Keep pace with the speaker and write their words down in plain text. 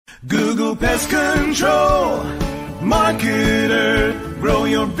Google Pest Control Marketer. Grow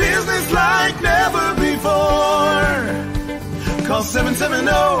your business like never before. Call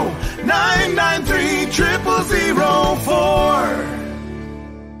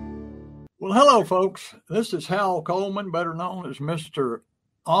 770-993-0004. Well, hello, folks. This is Hal Coleman, better known as Mr.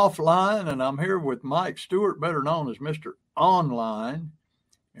 Offline, and I'm here with Mike Stewart, better known as Mr. Online.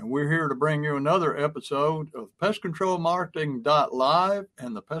 And we're here to bring you another episode of Pest Control Marketing Live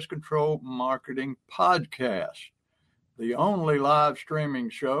and the Pest Control Marketing Podcast, the only live streaming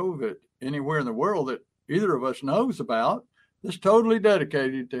show that anywhere in the world that either of us knows about that's totally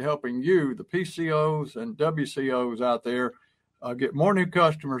dedicated to helping you, the PCOs and WCOs out there, get more new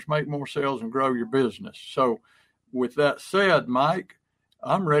customers, make more sales, and grow your business. So with that said, Mike,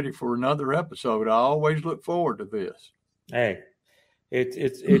 I'm ready for another episode. I always look forward to this. Hey. It's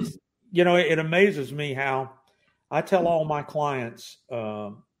it amazes me how I tell all my clients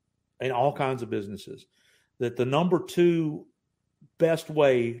in all kinds of businesses that the number two best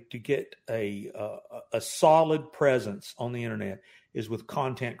way to get a solid presence on the internet is with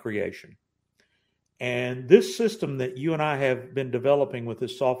content creation. And this system that you and I have been developing with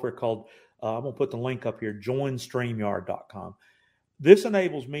this software called, I'm going to put the link up here, joinstreamyard.com. This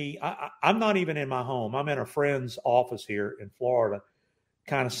enables me, I'm not even in my home. I'm in a friend's office here in Florida,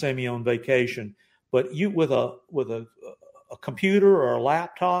 kind of semi on vacation, but you with a computer or a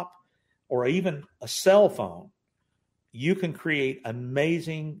laptop or even a cell phone, you can create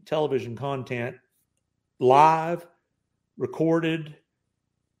amazing television content, live, recorded,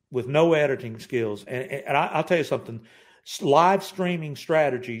 with no editing skills. And I'll tell you something, live streaming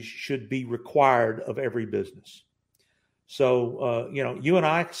strategies should be required of every business. So, you and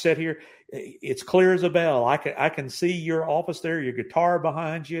I sit here, it's clear as a bell. I can see your office there, your guitar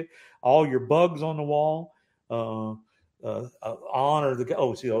behind you, all your bugs on the wall. He's over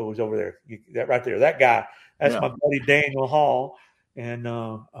there. That right there, that guy, that's my buddy Daniel Hall. And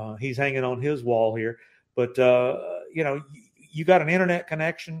he's hanging on his wall here. But, you got an internet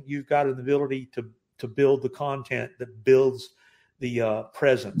connection. You've got an ability to build the content that builds the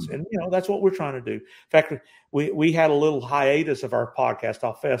presence. And, that's what we're trying to do. In fact, we had a little hiatus of our podcast,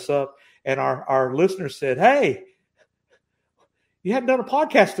 I'll fess up, and our listeners said, hey, you hadn't done a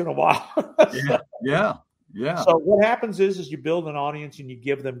podcast in a while. Yeah. So what happens is you build an audience and you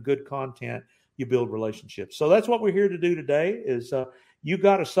give them good content, you build relationships. So that's what we're here to do today is you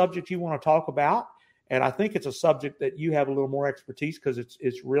got a subject you want to talk about, and I think it's a subject that you have a little more expertise because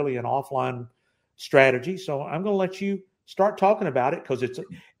it's really an offline strategy. So I'm going to let you start talking about it because it's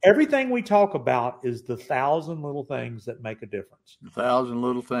everything we talk about is the 1,000 little things that make a difference. 1,000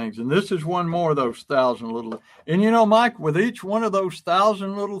 little things. And this is one more of those 1,000 little. And, Mike, with each one of those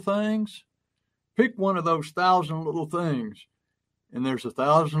 1,000 little things, pick one of those 1,000 little things. And there's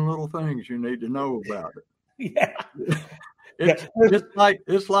 1,000 little things you need to know about it. Yeah. It's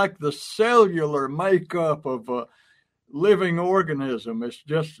like the cellular makeup of a living organism.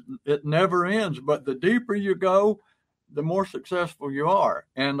 It never ends. But the deeper you go, the more successful you are.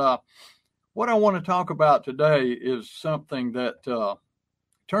 And what I want to talk about today is something that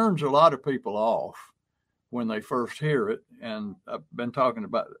turns a lot of people off when they first hear it. And I've been talking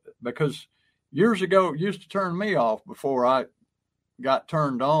about it because years ago, it used to turn me off before I got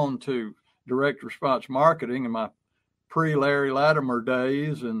turned on to direct response marketing in my pre-Larry Latimer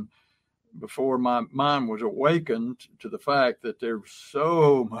days and before my mind was awakened to the fact that there was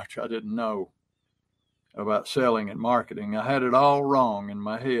so much I didn't know about selling and marketing. I had it all wrong in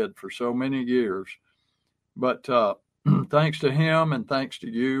my head for so many years. But thanks to him and thanks to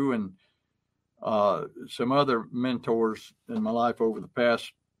you and some other mentors in my life over the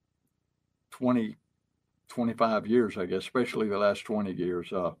past 20, 25 years, I guess, especially the last 20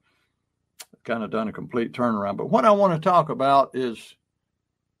 years, kind of done a complete turnaround. But what I want to talk about is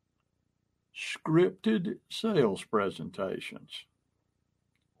scripted sales presentations.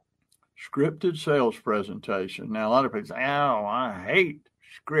 Scripted sales presentation. Now, a lot of people say, oh, I hate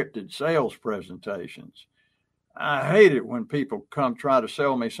scripted sales presentations. I hate it when people come try to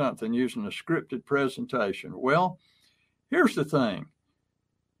sell me something using a scripted presentation. Well, here's the thing.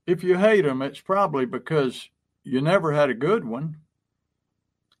 If you hate them, it's probably because you never had a good one.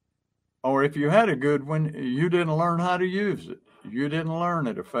 Or if you had a good one, you didn't learn how to use it. You didn't learn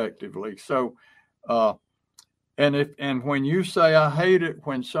it effectively. So, and when you say I hate it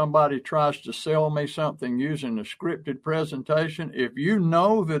when somebody tries to sell me something using a scripted presentation, if you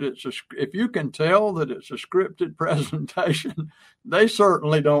know that if you can tell that it's a scripted presentation, they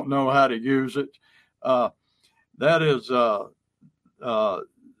certainly don't know how to use it. That is a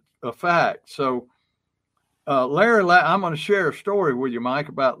fact. So I'm going to share a story with you, Mike,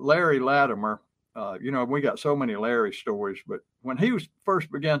 about Larry Latimer. We got so many Larry stories, but when he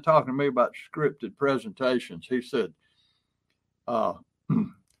first began talking to me about scripted presentations, he said,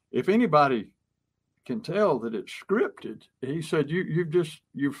 if anybody can tell that it's scripted, he said,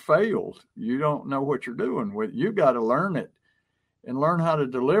 you failed. You don't know what you're doing with it. You got to learn it and learn how to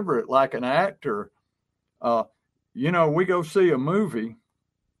deliver it like an actor. We go see a movie.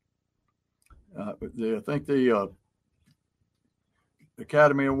 I think the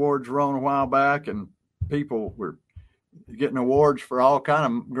Academy Awards were on a while back, and people were getting awards for all kind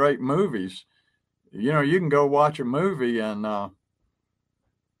of great movies. You can go watch a movie and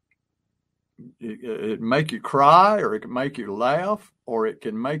it make you cry, or it can make you laugh, or it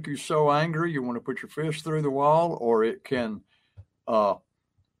can make you so angry you want to put your fist through the wall, or it can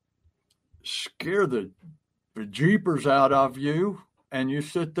scare the jeepers out of you, and you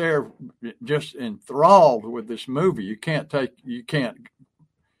sit there just enthralled with this movie. You can't.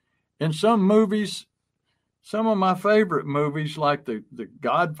 In some movies, some of my favorite movies, like the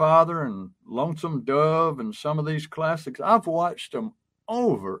Godfather and Lonesome Dove and some of these classics, I've watched them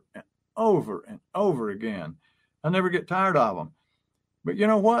over and over and over again. I never get tired of them. But you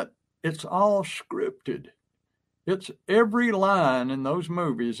know what? It's all scripted. It's every line in those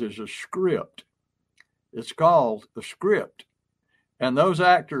movies is a script. It's called the script. And those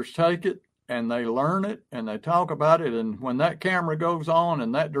actors take it and they learn it and they talk about it. And when that camera goes on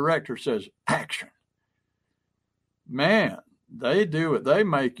and that director says action, man, they do it. They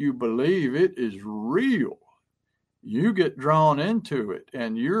make you believe it is real. You get drawn into it,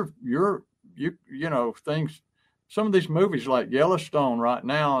 and things. Some of these movies like Yellowstone right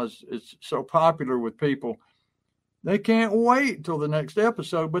now is so popular with people. They can't wait till the next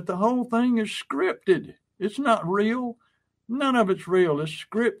episode, but the whole thing is scripted. It's not real. None of it's real. It's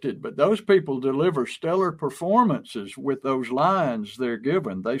scripted, but those people deliver stellar performances with those lines they're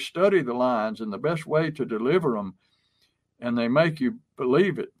given. They study the lines and the best way to deliver them, and they make you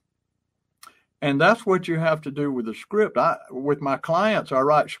believe it. And that's what you have to do with the script. With my clients, I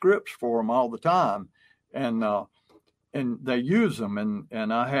write scripts for them all the time, and they use them.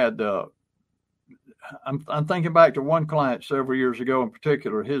 And I had, I'm thinking back to one client several years ago in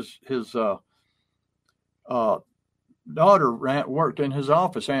particular. His daughter worked in his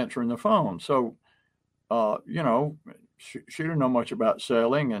office answering the phone. So, she didn't know much about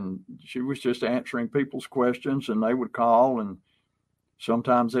selling, and she was just answering people's questions, and they would call, and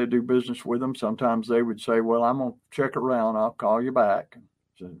sometimes they'd do business with them. Sometimes they would say, well, I'm going to check around. I'll call you back.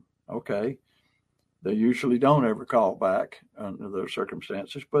 So, okay. They usually don't ever call back under those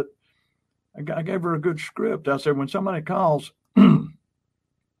circumstances, but I gave her a good script. I said, when somebody calls,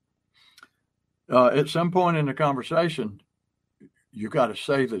 at some point in the conversation, you got to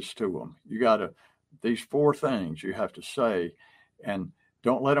say this to them. These 4 things you have to say, and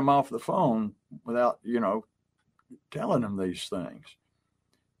don't let them off the phone without, telling them these things.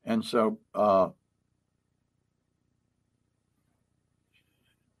 And so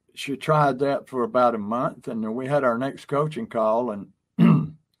she tried that for about a month, and then we had our next coaching call, and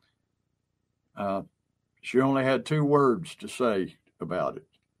she only had 2 words to say about it.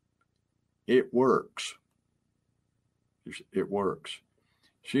 It works. It works.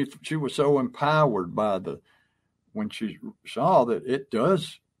 She was so empowered when she saw that it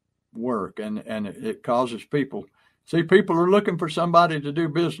does work, and it causes people. See, people are looking for somebody to do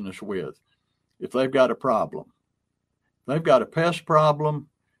business with if they've got a problem. They've got a pest problem,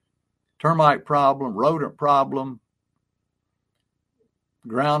 termite problem, rodent problem,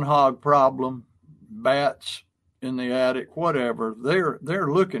 groundhog problem, bats in the attic, whatever. They're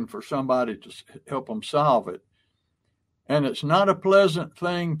looking for somebody to help them solve it. And it's not a pleasant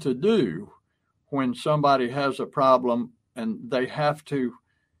thing to do when somebody has a problem and they have to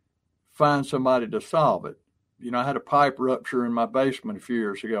find somebody to solve it. I had a pipe rupture in my basement a few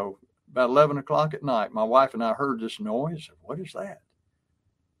years ago. About 11 o'clock at night, my wife and I heard this noise. I said, what is that?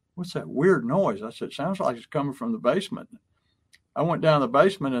 What's that weird noise? I said, it sounds like it's coming from the basement. I went down the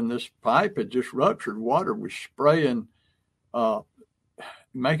basement, and this pipe had just ruptured. Water was spraying,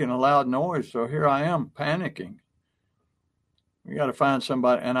 making a loud noise. So here I am panicking. We got to find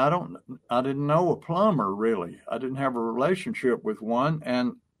somebody. And I didn't know a plumber, really. I didn't have a relationship with one.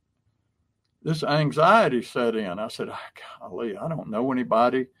 And this anxiety set in. I said, golly, I don't know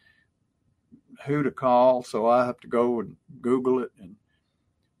anybody who to call. So I have to go and Google it and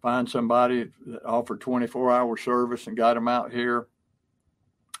find somebody that offered 24-hour service and got them out here.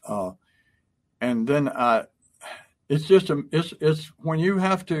 And then it's when you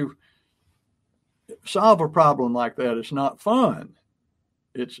have to solve a problem like that, it's not fun.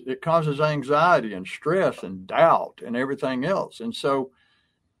 it causes anxiety and stress and doubt and everything else. And so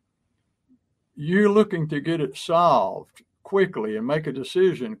you're looking to get it solved quickly and make a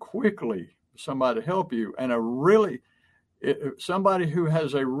decision quickly, somebody to help you, and somebody who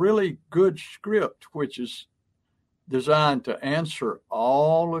has a really good script, which is designed to answer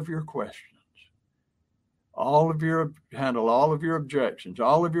all of your questions, handle all of your objections,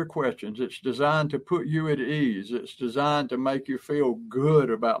 all of your questions. It's designed to put you at ease. It's designed to make you feel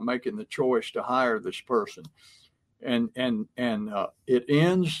good about making the choice to hire this person. And it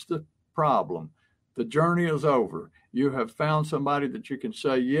ends the problem. The journey is over. You have found somebody that you can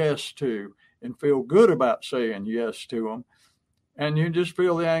say yes to and feel good about saying yes to them. And you just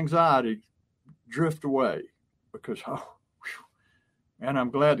feel the anxiety drift away because, and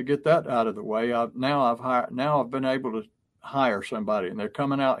I'm glad to get that out of the way. I've been able to hire somebody, and they're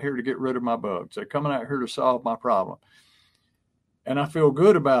coming out here to get rid of my bugs. They're coming out here to solve my problem. And I feel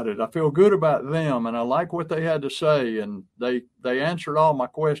good about it. I feel good about them, and I like what they had to say, and they answered all my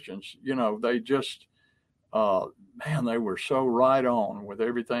questions. They just, they were so right on with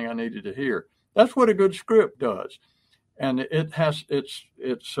everything I needed to hear. That's what a good script does. And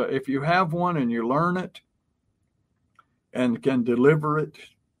if you have one and you learn it and can deliver it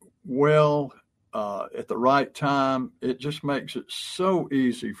well at the right time, it just makes it so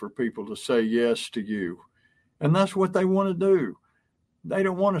easy for people to say yes to you. And that's what they want to do. They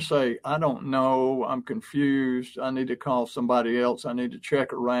don't want to say, I don't know, I'm confused, I need to call somebody else, I need to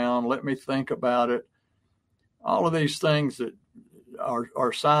check around, let me think about it. All of these things that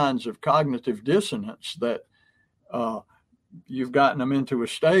are signs of cognitive dissonance that you've gotten them into a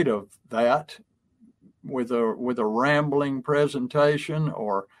state of that with a rambling presentation,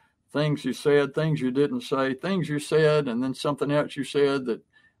 or things you said, things you didn't say, things you said, and then something else you said that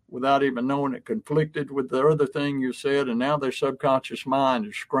without even knowing it conflicted with the other thing you said, and now their subconscious mind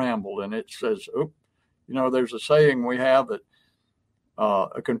is scrambled, and it says, there's a saying we have that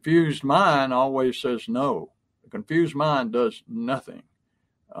a confused mind always says no. A confused mind does nothing.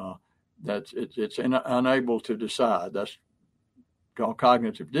 It's unable to decide. That's called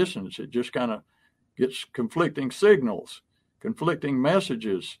cognitive dissonance. It just kind of gets conflicting signals, conflicting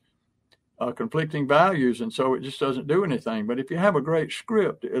messages, conflicting values, and so it just doesn't do anything. But if you have a great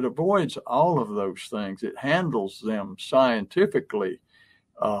script, it avoids all of those things. It handles them scientifically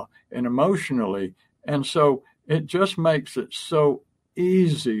and emotionally, and so it just makes it so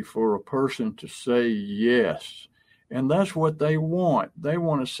easy for a person to say yes. And that's what they want. They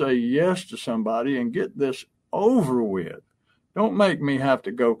want to say yes to somebody and get this over with. Don't make me have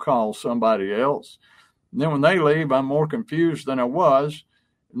to go call somebody else. And then when they leave, I'm more confused than I was.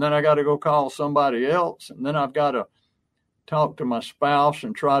 And then I got to go call somebody else. And then I've got to talk to my spouse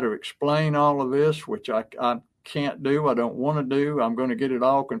and try to explain all of this, which I can't do. I don't want to do. I'm going to get it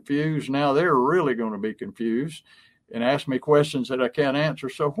all confused. Now they're really going to be confused and ask me questions that I can't answer.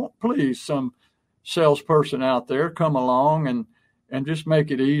 So please, some salesperson out there, come along and just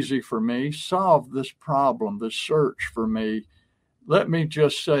make it easy for me. Solve this problem, this search for me. Let me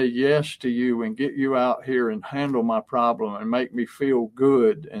just say yes to you and get you out here and handle my problem and make me feel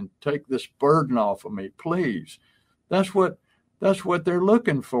good and take this burden off of me, please. That's what they're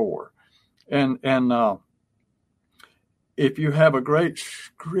looking for. And if you have a great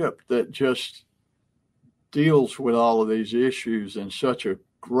script that just deals with all of these issues in such a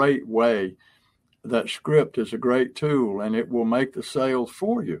great way, that script is a great tool, and it will make the sales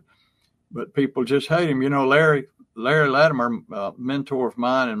for you. But people just hate him. Larry Latimer, mentor of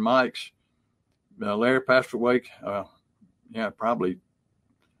mine and Mike's, Larry passed away, probably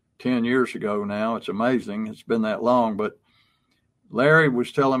 10 years ago now. It's amazing. It's been that long. But Larry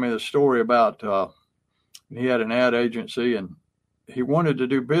was telling me the story about he had an ad agency, and he wanted to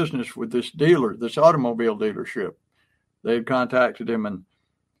do business with this dealer, this automobile dealership. They had contacted him, and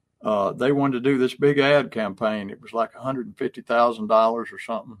they wanted to do this big ad campaign. It was like $150,000 or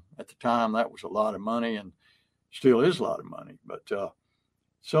something. At the time, that was a lot of money, and still is a lot of money. But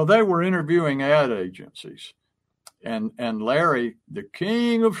so they were interviewing ad agencies. And Larry, the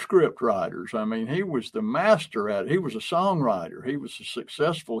king of script writers, I mean, he was the master at it. He was a songwriter. He was a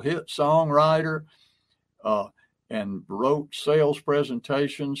successful hit songwriter and wrote sales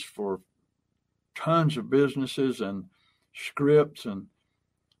presentations for tons of businesses and scripts. And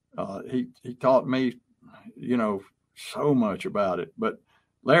he taught me, so much about it. But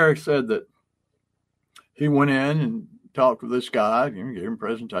Larry said that he went in and talked with this guy, gave him a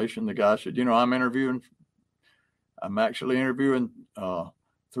presentation. The guy said, I'm actually interviewing 3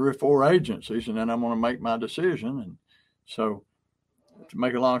 or 4 agencies, and then I'm going to make my decision. And so to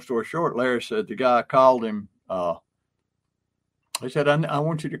make a long story short, Larry said the guy called him he said, I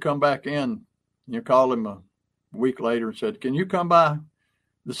want you to come back in. You called him a week later and said, can you come by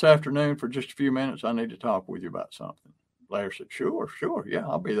this afternoon for just a few minutes? I need to talk with you about something. Larry said, sure. Yeah,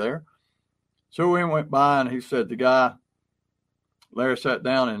 I'll be there. So we went by, and he said, Larry sat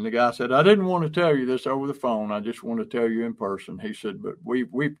down, and the guy said, I didn't want to tell you this over the phone. I just want to tell you in person. He said, but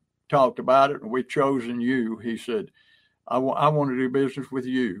we've talked about it, and we've chosen you. He said, I want to do business with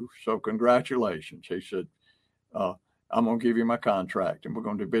you, so congratulations. He said, I'm going to give you my contract, and we're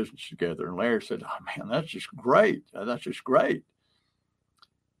going to do business together. And Larry said, oh, man, that's just great. That's just great.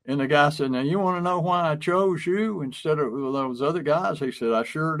 And the guy said, now, you want to know why I chose you instead of those other guys? He said, I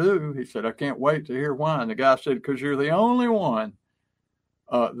sure do. He said, I can't wait to hear why. And the guy said, because you're the only one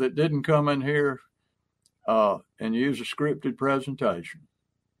that didn't come in here and use a scripted presentation.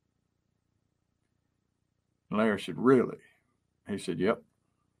 And Larry said, really? He said, yep.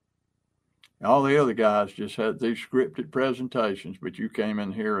 All the other guys just had these scripted presentations, but you came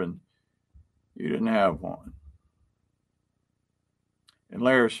in here and you didn't have one. And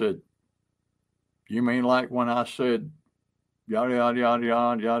Larry said, you mean like when I said, yada, yada, yada,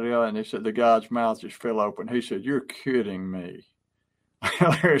 yada, yada, yada, and he said, the guy's mouth just fell open. He said, you're kidding me.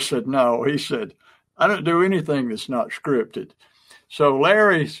 Larry said, no. He said, I don't do anything that's not scripted. So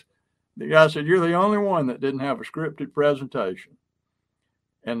the guy said, you're the only one that didn't have a scripted presentation.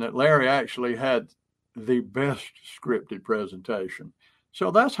 And that Larry actually had the best scripted presentation.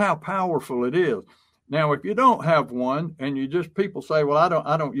 So that's how powerful it is. Now, if you don't have one and people say, well,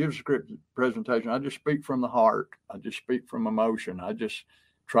 I don't use a scripted presentation. I just speak from the heart. I just speak from emotion. I just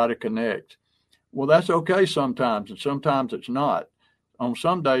try to connect. Well, that's okay sometimes, and sometimes it's not. On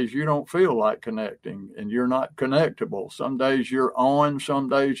some days you don't feel like connecting and you're not connectable. Some days you're on, some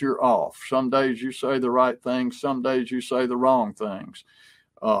days you're off. Some days you say the right things, some days you say the wrong things.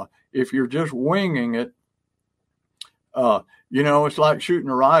 If you're just winging it, it's like shooting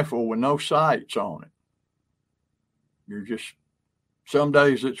a rifle with no sights on it. Some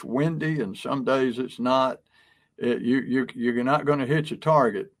days it's windy and some days it's not. You're not going to hit your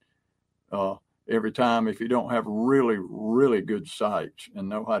target every time if you don't have really, really good sights and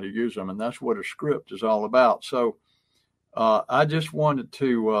know how to use them. And that's what a script is all about. So I just wanted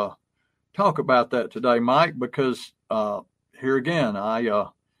to talk about that today, Mike, because here again,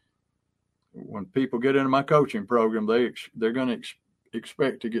 when people get into my coaching program, they're going to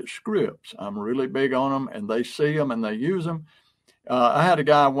expect to get scripts. I'm really big on them, and they see them and they use them. I had a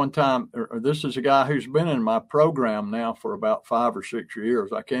guy one time, or this is a guy who's been in my program now for about 5 or 6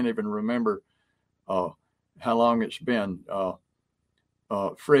 years. I can't even remember how long it's been.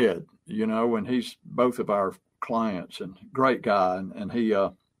 Fred, and he's both of our clients, and great guy. And he,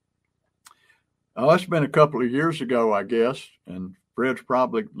 it's been a couple of years ago, I guess, and Fred's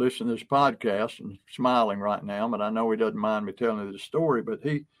probably listening to this podcast and smiling right now, but I know he doesn't mind me telling you the story. But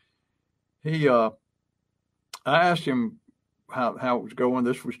I asked him how it was going.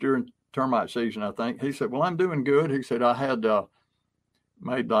 This was during termite season, I think. He said, well, I'm doing good. He said, I had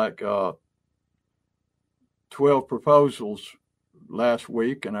made like 12 proposals last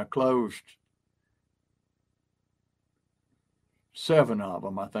week, and I closed 7 of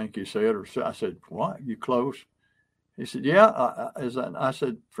them, I think he said. Or I said, what? You closed? He said, yeah. I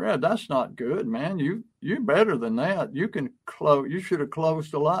said, Fred, that's not good, man. You're better than that. You can close. You should have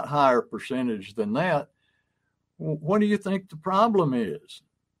closed a lot higher percentage than that. What do you think the problem is?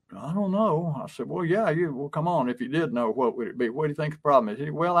 I don't know. I said, well, yeah, well, come on. If you did know, what would it be? What do you think the problem is? He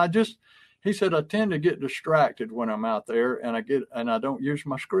said, well, he said, I tend to get distracted when I'm out there, and I don't use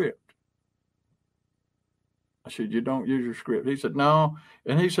my script. I said, you don't use your script? He said, no.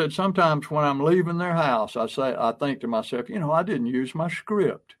 And he said, sometimes when I'm leaving their house, I think to myself, I didn't use my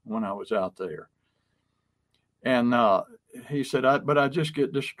script when I was out there. And he said, but I just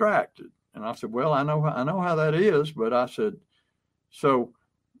get distracted. And I said, well, I know how that is. But I said, so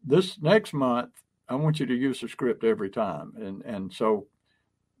this next month, I want you to use the script every time. And so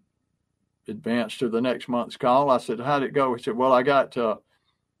advanced to the next month's call. I said, how'd it go? He said, well, I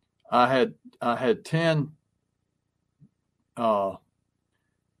had 10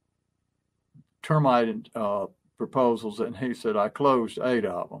 termite proposals, and he said, I closed 8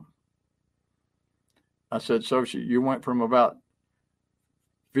 of them. I said, so you went from about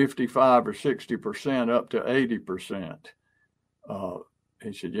 55 or 60% up to 80%.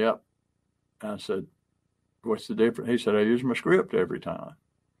 He said, yep. I said, what's the difference? He said, I use my script every time.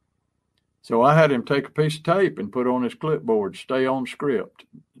 So I had him take a piece of tape and put on his clipboard, stay on script,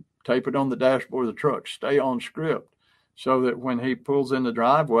 tape it on the dashboard of the truck, stay on script, so that when he pulls in the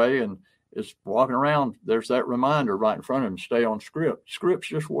driveway and is walking around, there's that reminder right in front of him, stay on script. Scripts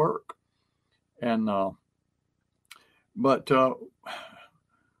just work. And but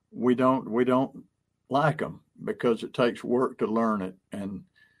we don't like them because it takes work to learn it and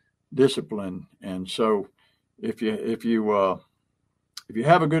discipline. And so if you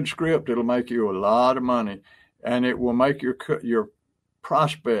have a good script, it'll make you a lot of money, and it will make your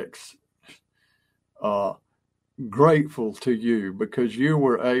prospects grateful to you because you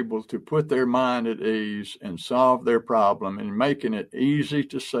were able to put their mind at ease and solve their problem and making it easy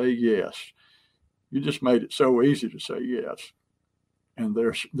to say yes. You just made it so easy to say yes, and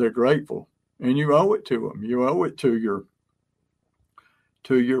they're grateful, and you owe it to them. You owe it to your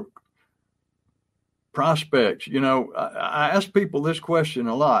prospects. You know, I ask people this question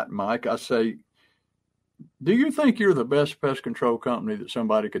a lot, Mike. I say, do you think you're the best pest control company that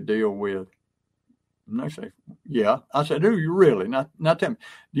somebody could deal with? And they say, yeah. I said, do you really? Not tell me.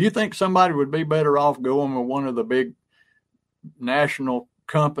 Do you think somebody would be better off going with one of the big national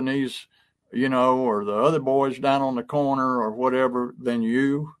companies, you know, or the other boys down on the corner or whatever than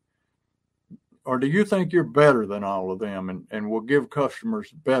you? Or do you think you're better than all of them and will give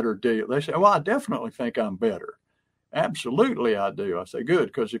customers better deals? They say, well, I definitely think I'm better. Absolutely, I do. I say, good,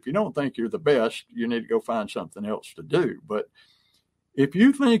 because if you don't think you're the best, you need to go find something else to do. But if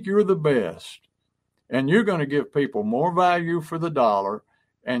you think you're the best and you're going to give people more value for the dollar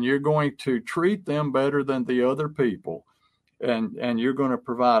and you're going to treat them better than the other people, and you're going to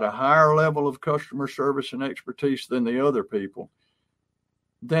provide a higher level of customer service and expertise than the other people,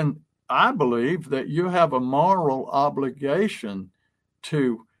 then I believe that you have a moral obligation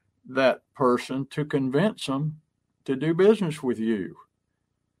to that person to convince them to do business with you,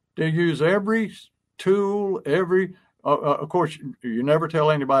 to use every tool, of course, you never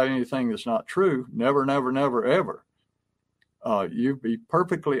tell anybody anything that's not true. Never, never, never, ever. You be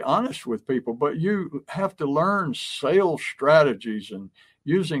perfectly honest with people, but you have to learn sales strategies and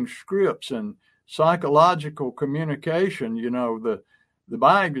using scripts and psychological communication. You know, the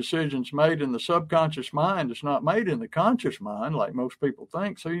buying decisions made in the subconscious mind is not made in the conscious mind like most people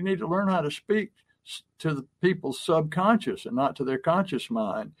think. So you need to learn how to speak to the people's subconscious and not to their conscious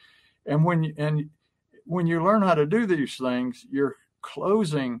mind. And when you learn how to do these things, your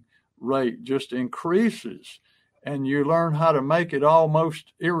closing rate just increases, and you learn how to make it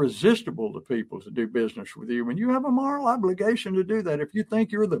almost irresistible to people to do business with you. And you have a moral obligation to do that. If you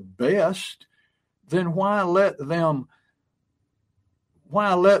think you're the best, then why let them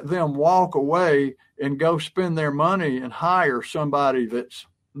walk away and go spend their money and hire somebody that's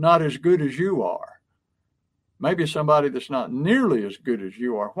not as good as you are? Maybe somebody that's not nearly as good as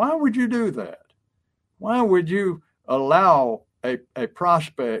you are. Why would you do that? Why would you allow a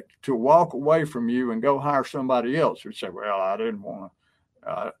prospect to walk away from you and go hire somebody else who say, well, I didn't want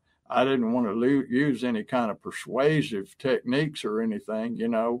to use any kind of persuasive techniques or anything. You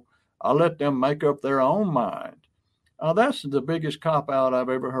know, I let them make up their own mind. That's the biggest cop-out I've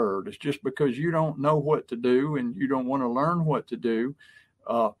ever heard. It's just because you don't know what to do and you don't want to learn what to do,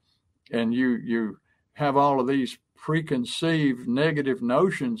 and you have all of these preconceived negative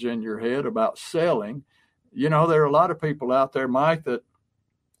notions in your head about selling. You know, there are a lot of people out there, Mike, that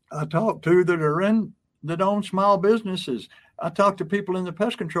I talk to that own small businesses. I talk to people in the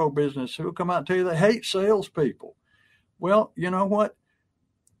pest control business who will come out and tell you they hate salespeople. Well, you know what?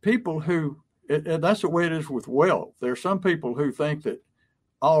 People that's the way it is with wealth. There are some people who think that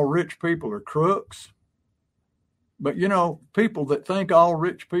all rich people are crooks. But, you know, people that think all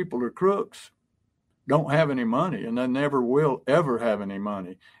rich people are crooks don't have any money, and they never will ever have any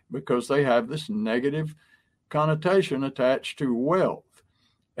money because they have this negative connotation attached to wealth.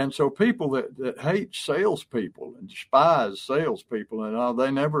 And so people that hate salespeople and despise salespeople and all,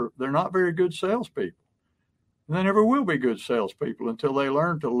 they're not very good salespeople. And they never will be good salespeople until they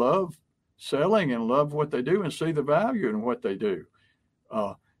learn to love selling and love what they do and see the value in what they do.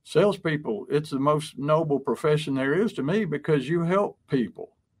 Salespeople, it's the most noble profession there is to me because you help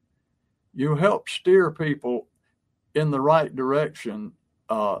people. You help steer people in the right direction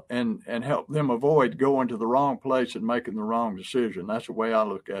and help them avoid going to the wrong place and making the wrong decision. That's the way I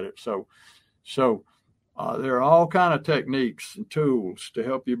look at it. So there are all kind of techniques and tools to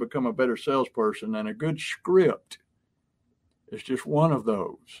help you become a better salesperson, and a good script is just one of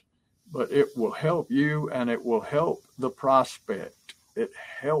those. But it will help you and it will help the prospect. It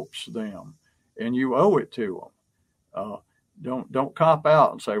helps them, and you owe it to them. Don't cop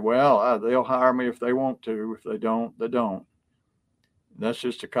out and say, well, they'll hire me if they want to. If they don't, they don't. That's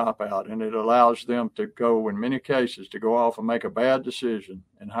just a cop out, and it allows them to go, in many cases, to go off and make a bad decision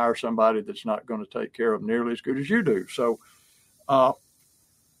and hire somebody that's not going to take care of them nearly as good as you do. So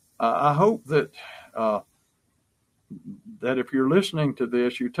I hope that if you're listening to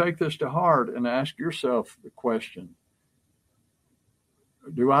this, you take this to heart and ask yourself the question,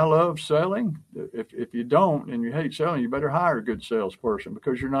 Do I love selling? If you don't and you hate selling, you better hire a good salesperson,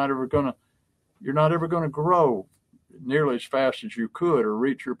 because you're not ever gonna grow nearly as fast as you could or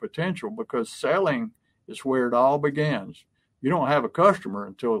reach your potential, because selling is where it all begins. You don't have a customer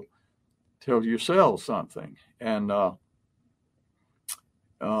until you sell something, and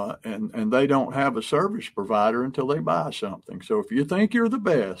they don't have a service provider until they buy something. So if you think you're the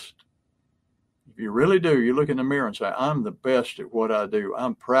best, if you really do, you look in the mirror and say, I'm the best at what I do,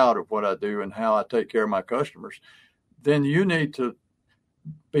 I'm proud of what I do and how I take care of my customers, then you need to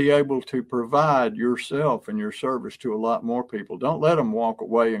be able to provide yourself and your service to a lot more people. Don't let them walk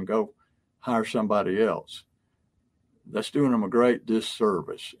away and go hire somebody else. That's doing them a great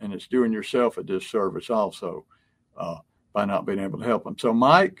disservice, and it's doing yourself a disservice also by not being able to help them. So,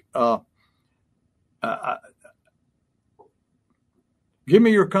 Mike, give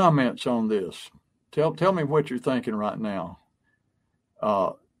me your comments on this. Tell me what you're thinking right now.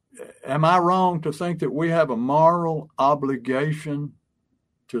 Am I wrong to think that we have a moral obligation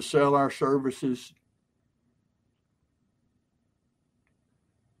to sell our services?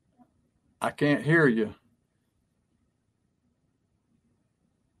 I can't hear you.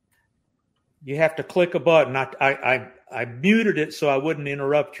 You have to click a button. I muted it so I wouldn't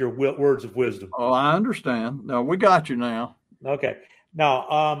interrupt your words of wisdom. Oh, I understand. No, we got you now. Okay.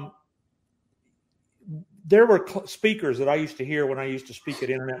 Now, there were speakers that I used to hear when I used to speak at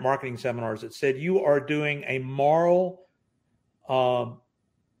internet marketing seminars that said you are doing a moral what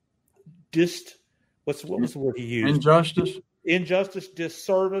was the word he used? Injustice,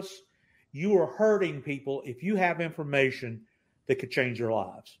 disservice. You are hurting people if you have information that could change their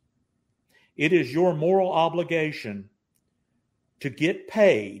lives. It is your moral obligation to get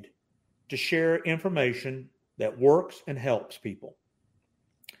paid to share information that works and helps people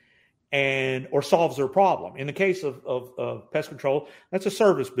or solves their problem. In the case of pest control, that's a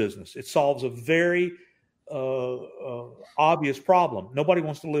service business. It solves a very obvious problem. Nobody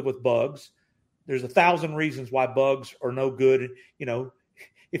wants to live with bugs. There's 1,000 reasons why bugs are no good. You know,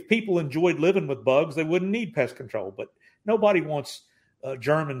 if people enjoyed living with bugs, they wouldn't need pest control. But nobody wants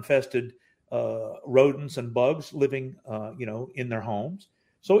germ-infested rodents and bugs living, in their homes.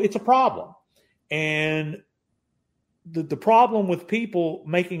 So it's a problem. And the problem with people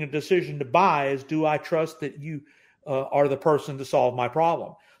making a decision to buy is, do I trust that you are the person to solve my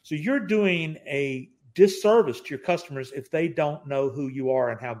problem? So you're doing a disservice to your customers if they don't know who you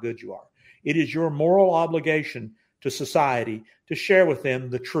are and how good you are. It is your moral obligation to society to share with them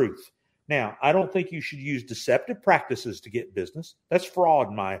the truth. Now, I don't think you should use deceptive practices to get business. That's fraud,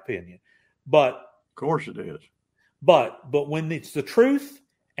 in my opinion. But of course it is. But when it's the truth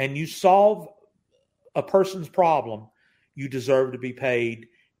and you solve a person's problem, you deserve to be paid,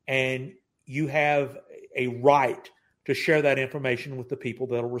 and you have a right to share that information with the people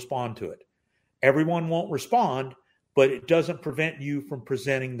that'll respond to it. Everyone won't respond, but it doesn't prevent you from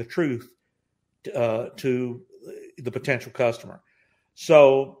presenting the truth to the potential customer.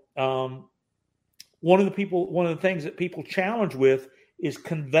 So one of the things that people challenge with is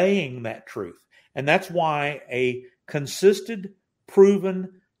conveying that truth. And that's why a consistent,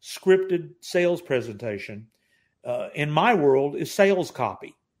 proven, scripted sales presentation in my world is sales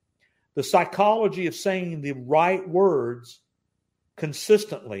copy. The psychology of saying the right words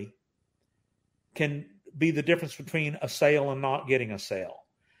consistently can be the difference between a sale and not getting a sale.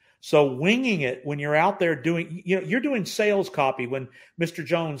 So winging it when you're out there you're doing sales copy when Mr.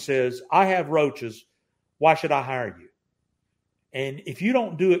 Jones says, I have roaches, why should I hire you? And if you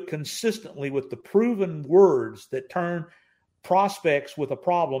don't do it consistently with the proven words that turn prospects with a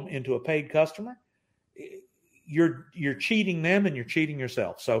problem into a paid customer, you're cheating them and you're cheating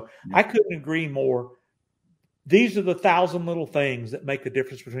yourself. So I couldn't agree more. These are the 1,000 little things that make a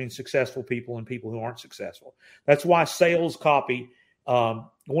difference between successful people and people who aren't successful. That's why sales copy, one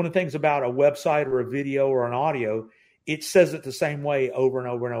of the things about a website or a video or an audio, it says it the same way over and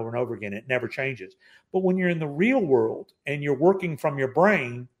over and over and over again. It never changes. But when you're in the real world and you're working from your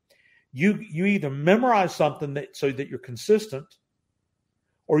brain, you either memorize something so that you're consistent,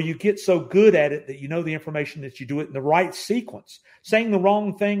 or you get so good at it that you know the information that you do it in the right sequence. Saying the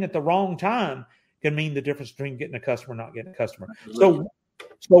wrong thing at the wrong time can mean the difference between getting a customer and not getting a customer. So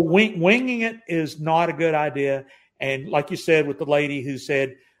winging it is not a good idea. And like you said with the lady who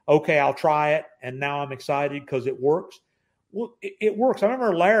said, okay, I'll try it, and now I'm excited because it works. Well, it works. I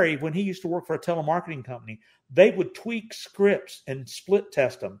remember Larry, when he used to work for a telemarketing company, they would tweak scripts and split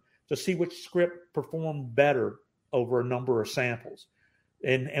test them to see which script performed better over a number of samples.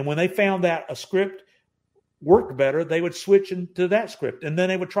 And when they found that a script worked better, they would switch into that script. And then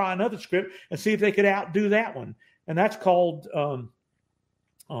they would try another script and see if they could outdo that one. And that's called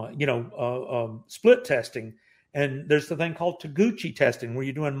split testing. And there's the thing called Taguchi testing, where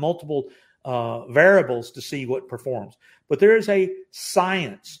you're doing multiple variables to see what performs. But there is a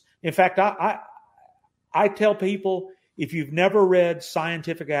science. In fact, I tell people, if you've never read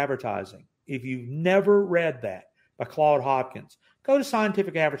Scientific Advertising, if you've never read that by Claude Hopkins, go to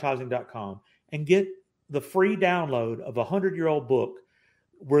scientificadvertising.com and get the free download of a 100-year-old book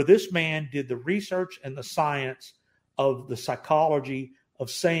where this man did the research and the science of the psychology of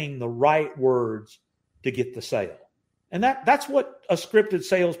saying the right words to get the sale. And that's what a scripted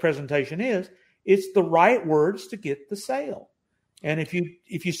sales presentation is. It's the right words to get the sale. And if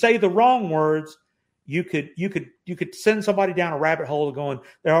you say the wrong words, you could send somebody down a rabbit hole going,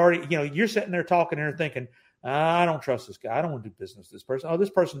 they're already, you're sitting there talking and they're thinking, I don't trust this guy. I don't want to do business with this person. Oh, this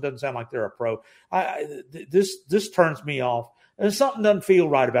person doesn't sound like they're a pro. This turns me off. And something doesn't feel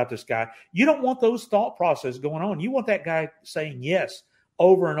right about this guy. You don't want those thought processes going on. You want that guy saying yes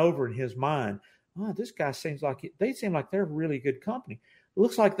over and over in his mind. Oh, this guy they seem like they're a really good company. It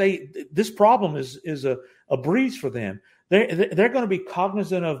looks like this problem is a breeze for them. They're going to be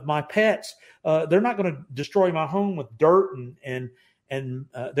cognizant of my pets. They're not going to destroy my home with dirt and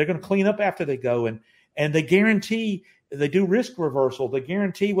they're going to clean up after they go. And they guarantee they do risk reversal. They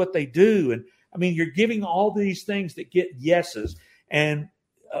guarantee what they do. And I mean, you're giving all these things that get yeses. And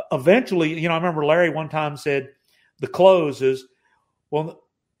eventually, I remember Larry one time said, the close is, well,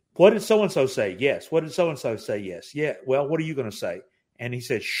 what did so-and-so say? Yes. What did so-and-so say? Yes. Yeah. Well, what are you going to say? And he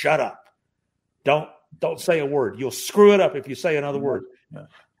said, shut up. Don't say a word. You'll screw it up if you say another word. Yeah.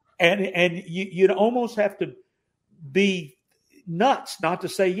 And you'd almost have to be nuts not to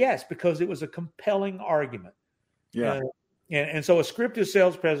say yes, because it was a compelling argument. Yeah. And so a scripted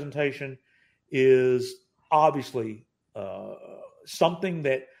sales presentation is obviously something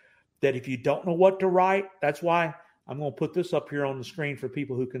that if you don't know what to write, that's why I'm going to put this up here on the screen for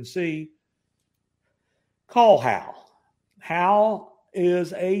people who can see. Call Hal. Hal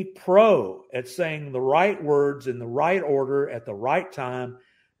is a pro at saying the right words in the right order at the right time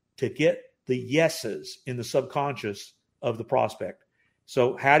to get the yeses in the subconscious of the prospect.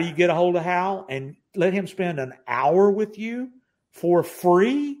 So how do you get a hold of Hal and let him spend an hour with you for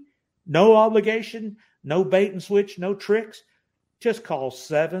free? No obligation, no bait and switch, no tricks. Just call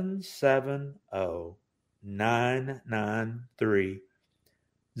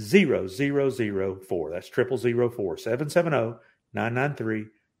 770-993-0004. That's 0004.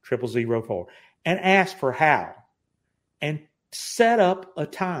 770-993-0004. And ask for Hal. And set up a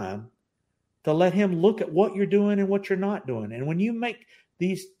time to let him look at what you're doing and what you're not doing. And when you make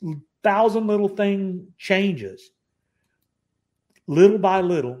these 1,000 little thing changes, little by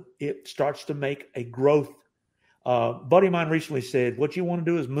little, it starts to make a growth. A buddy of mine recently said, what you want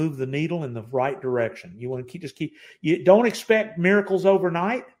to do is move the needle in the right direction. You want to you don't expect miracles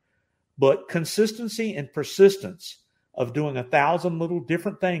overnight, but consistency and persistence of doing 1,000 little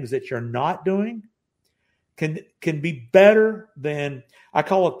different things that you're not doing can be better than, I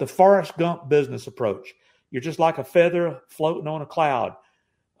call it the Forrest Gump business approach. You're just like a feather floating on a cloud,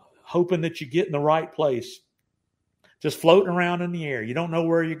 hoping that you get in the right place, just floating around in the air. You don't know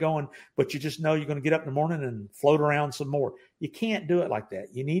where you're going, but you just know you're going to get up in the morning and float around some more. You can't do it like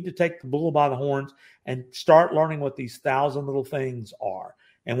that. You need to take the bull by the horns and start learning what these 1,000 little things are.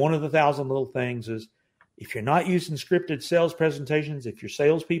 And one of the 1,000 little things is, if you're not using scripted sales presentations, if your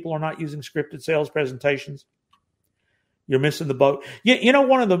salespeople are not using scripted sales presentations, you're missing the boat.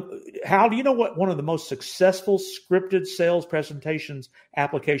 Hal, do you know what one of the most successful scripted sales presentations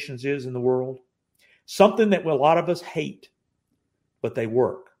applications is in the world? Something that a lot of us hate, but they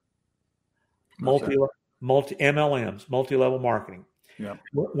work. MLMs, multi-level marketing. Yeah.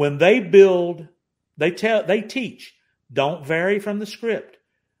 When they build, they teach, don't vary from the script.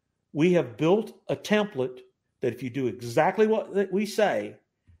 We have built a template that if you do exactly what we say,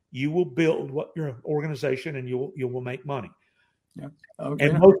 you will build what your organization and you will make money. Yeah. Okay.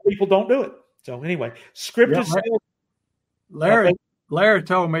 And most people don't do it. So anyway, scripted sales. Larry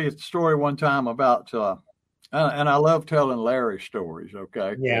told me a story one time about, and I love telling Larry stories.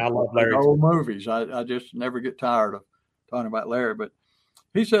 Okay. Yeah, I love Larry. Old movies. I just never get tired of talking about Larry. But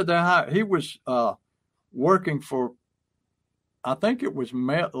he said that he was working for, I think it was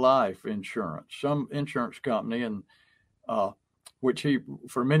MetLife Insurance, some insurance company, and which he,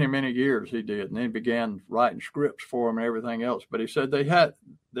 for many, many years he did. And then he began writing scripts for them and everything else. But he said they had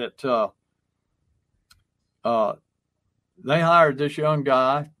that, they hired this young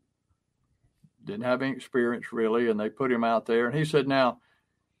guy, didn't have any experience really, and they put him out there. And he said, now,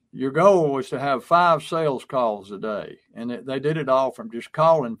 your goal was to have 5 sales calls a day. And they did it all from just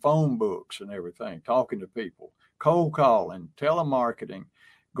calling phone books and everything, talking to people, cold calling, telemarketing,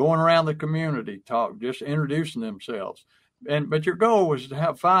 going around the community, just introducing themselves. But your goal was to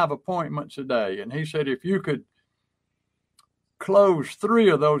have 5 appointments a day. And he said if you could close 3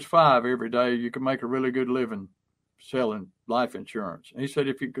 of those 5 every day, you could make a really good living selling life insurance. And he said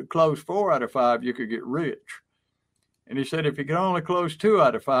if you could close 4 out of 5, you could get rich. And he said if you could only close 2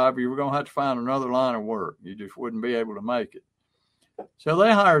 out of 5, you were going to have to find another line of work. You just wouldn't be able to make it. So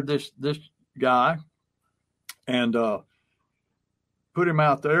they hired this guy and put him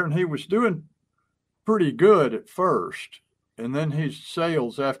out there, and he was doing pretty good at first. And then his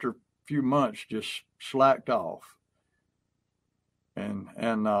sales after a few months just slacked off. And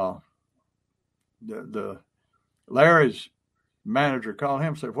the Larry's manager called him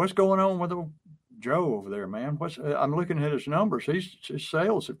and said, "What's going on with old Joe over there, man? I'm looking at his numbers. His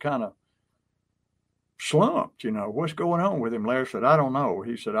sales have kind of slumped, what's going on with him?" Larry said, "I don't know."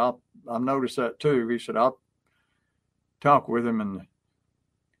 He said, I've noticed that too. He said, "I'll talk with him."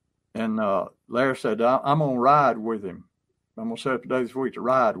 And Larry said, "I'm going to ride with him. I'm going to set up a day this week to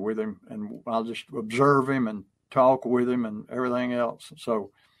ride with him, and I'll just observe him and talk with him and everything else."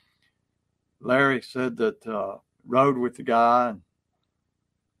 So Larry said that rode with the guy, and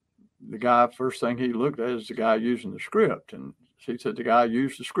the guy, first thing he looked at is the guy using the script. And he said the guy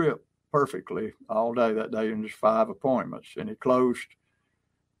used the script perfectly all day that day in just 5 appointments. And he closed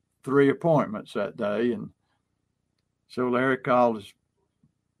 3 appointments that day. And so Larry called his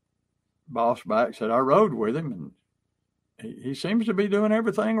boss back, said, "I rode with him, and he seems to be doing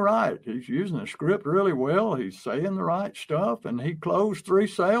everything right. He's using the script really well. He's saying the right stuff, and he closed 3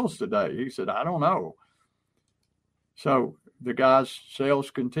 sales today." He said, "I don't know." So the guy's sales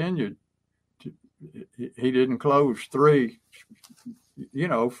continued. He didn't close 3,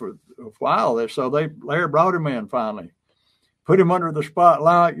 for a while there. So Larry brought him in finally, put him under the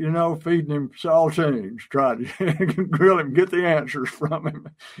spotlight, feeding him saltines, tried to grill him, get the answers from him.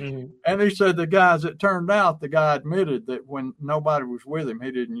 Mm-hmm. And he said the guy admitted that when nobody was with him,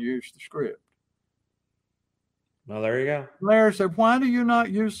 he didn't use the script. Well, there you go. Larry said, "Why do you not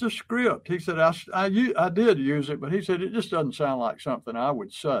use the script?" He said, I did use it, but he said, it just doesn't sound like something I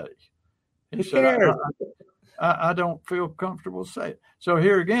would say. He said, I don't feel comfortable saying it. So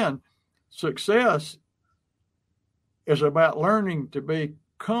here again, success is about learning to be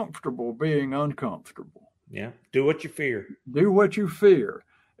comfortable being uncomfortable. Yeah. Do what you fear. Do what you fear.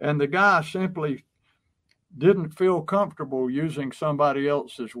 And the guy simply didn't feel comfortable using somebody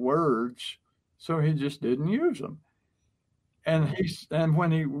else's words, so he just didn't use them. And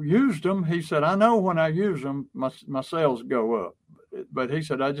when he used them, he said, "I know when I use them, my sales go up." But he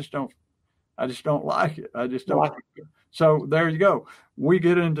said, I just don't like it. I just don't. Like it. So there you go. We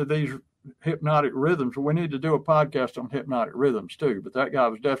get into these hypnotic rhythms. We need to do a podcast on hypnotic rhythms too, but that guy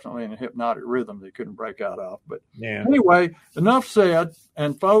was definitely in a hypnotic rhythm that he couldn't break out of. But Anyway, enough said.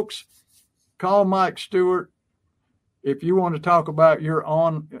 And folks, call Mike Stewart if you want to talk about your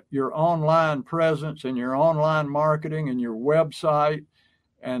online presence and your online marketing and your website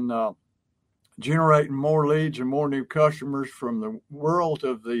and generating more leads and more new customers from the world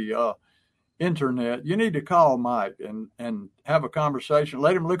of the internet. You need to call Mike and have a conversation.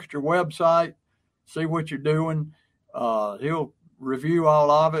 Let him look at your website, see what you're doing. He'll review all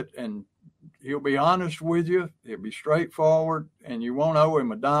of it, and he'll be honest with you. He'll be straightforward, and you won't owe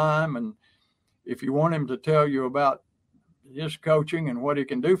him a dime. And if you want him to tell you about his coaching and what he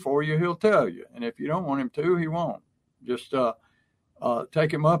can do for you, he'll tell you. And if you don't want him to, he won't. Just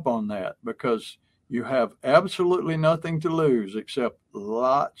take him up on that, because you have absolutely nothing to lose except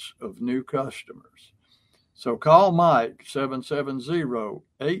lots of new customers. So call Mike,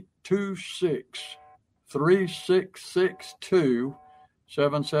 770-826-3662,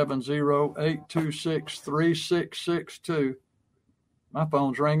 770-826-3662. My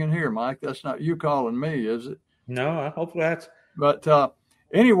phone's ringing here, Mike. That's not you calling me, is it? No, I hope that's. But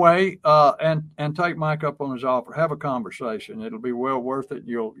anyway, and take Mike up on his offer. Have a conversation. It'll be well worth it.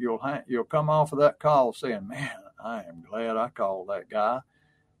 You'll come off of that call saying, "Man, I am glad I called that guy."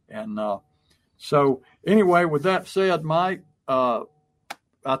 And so anyway, with that said, Mike, I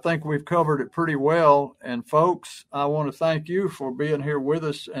think we've covered it pretty well. And folks, I want to thank you for being here with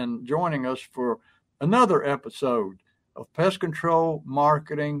us and joining us for another episode of Pest Control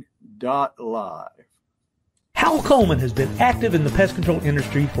Marketing Live. Hal Coleman has been active in the pest control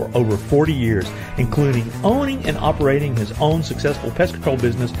industry for over 40 years, including owning and operating his own successful pest control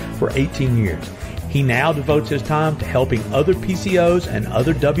business for 18 years. He now devotes his time to helping other PCOs and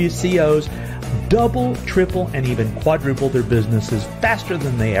other WCOs double, triple, and even quadruple their businesses faster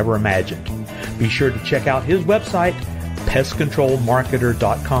than they ever imagined. Be sure to check out his website,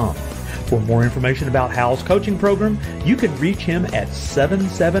 pestcontrolmarketer.com. For more information about Hal's coaching program, you can reach him at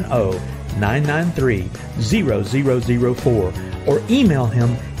 770-993-0004 or email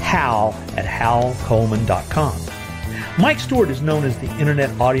him hal@halcoleman.com. Mike Stewart is known as the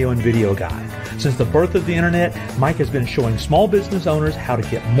Internet Audio and Video Guy. Since the birth of the Internet, Mike has been showing small business owners how to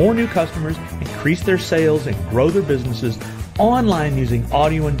get more new customers, increase their sales, and grow their businesses online using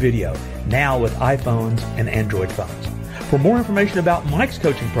audio and video, now with iPhones and Android phones. For more information about Mike's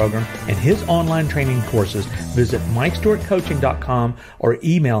coaching program and his online training courses, visit MikeStewartCoaching.com or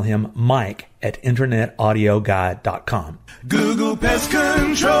email him mike@internetaudioguide.com. Google Pest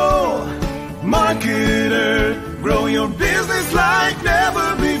Control, marketer, grow your business like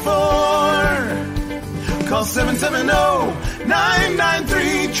never before. Call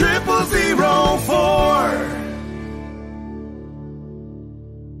 770-993-0004.